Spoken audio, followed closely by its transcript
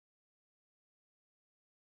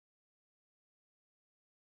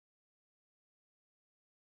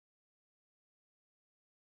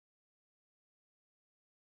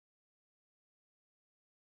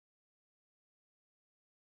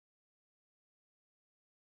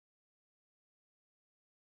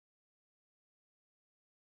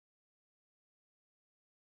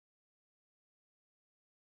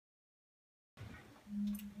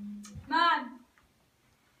Mann!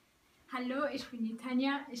 Hallo, ich bin die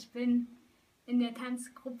Tanja. Ich bin in der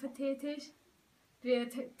Tanzgruppe tätig. Wir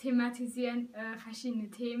thematisieren verschiedene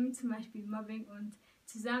Themen, zum Beispiel Mobbing und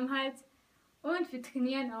Zusammenhalt. Und wir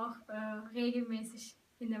trainieren auch regelmäßig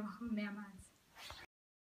in der Woche mehrmals.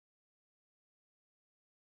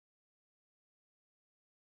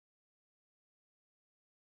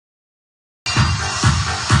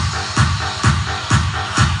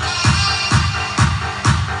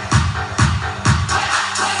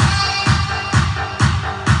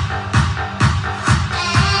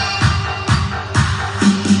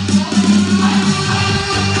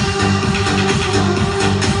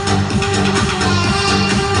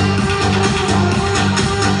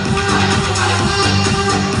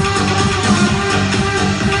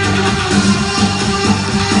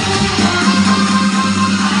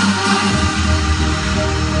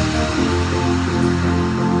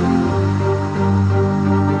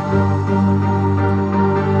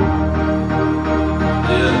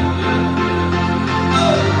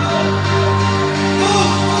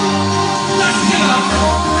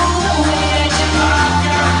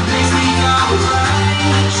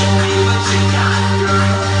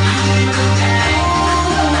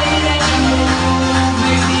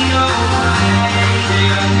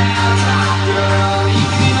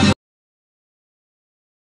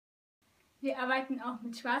 Wir arbeiten auch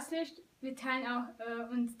mit Schwarzlicht. Wir teilen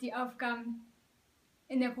auch uns die Aufgaben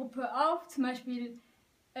in der Gruppe auf. Zum Beispiel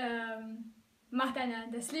macht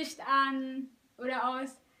einer das Licht an oder aus,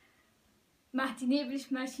 macht die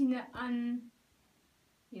Nebellichtmaschine an.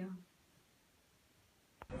 Ja.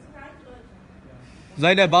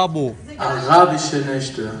 Sei der Babo. Arabische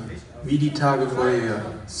Nächte, wie die Tage vorher,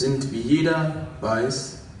 sind, wie jeder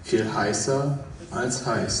weiß, viel heißer als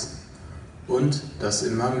heiß. Und das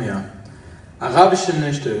immer mehr. Arabische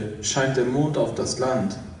Nächte scheint der Mond auf das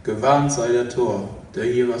Land, gewarnt sei der Tor, der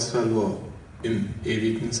hier was verlor, im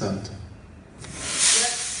ewigen Sand.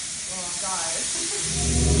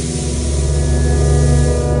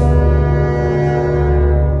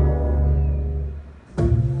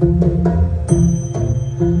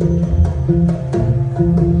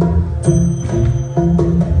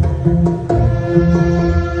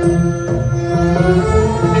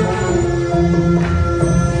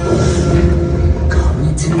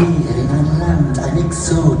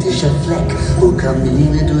 Exotischer Fleck, wo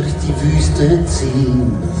Kamele durch die Wüste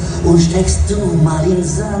ziehen. Und steckst du mal in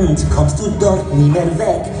Sand, kommst du dort nie mehr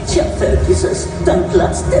weg. Tja, vergiss es, dann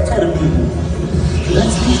platzt der Termin.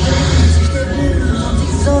 Plötzlich dreht sich der Wind und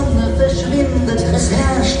die Sonne verschwindet. Es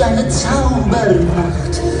herrscht eine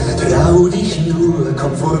Zaubernacht. Trau dich nur,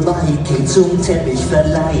 komm vorbei, geh zum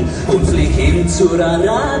Teppichverleih und flieg hin zur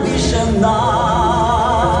arabischen Nacht.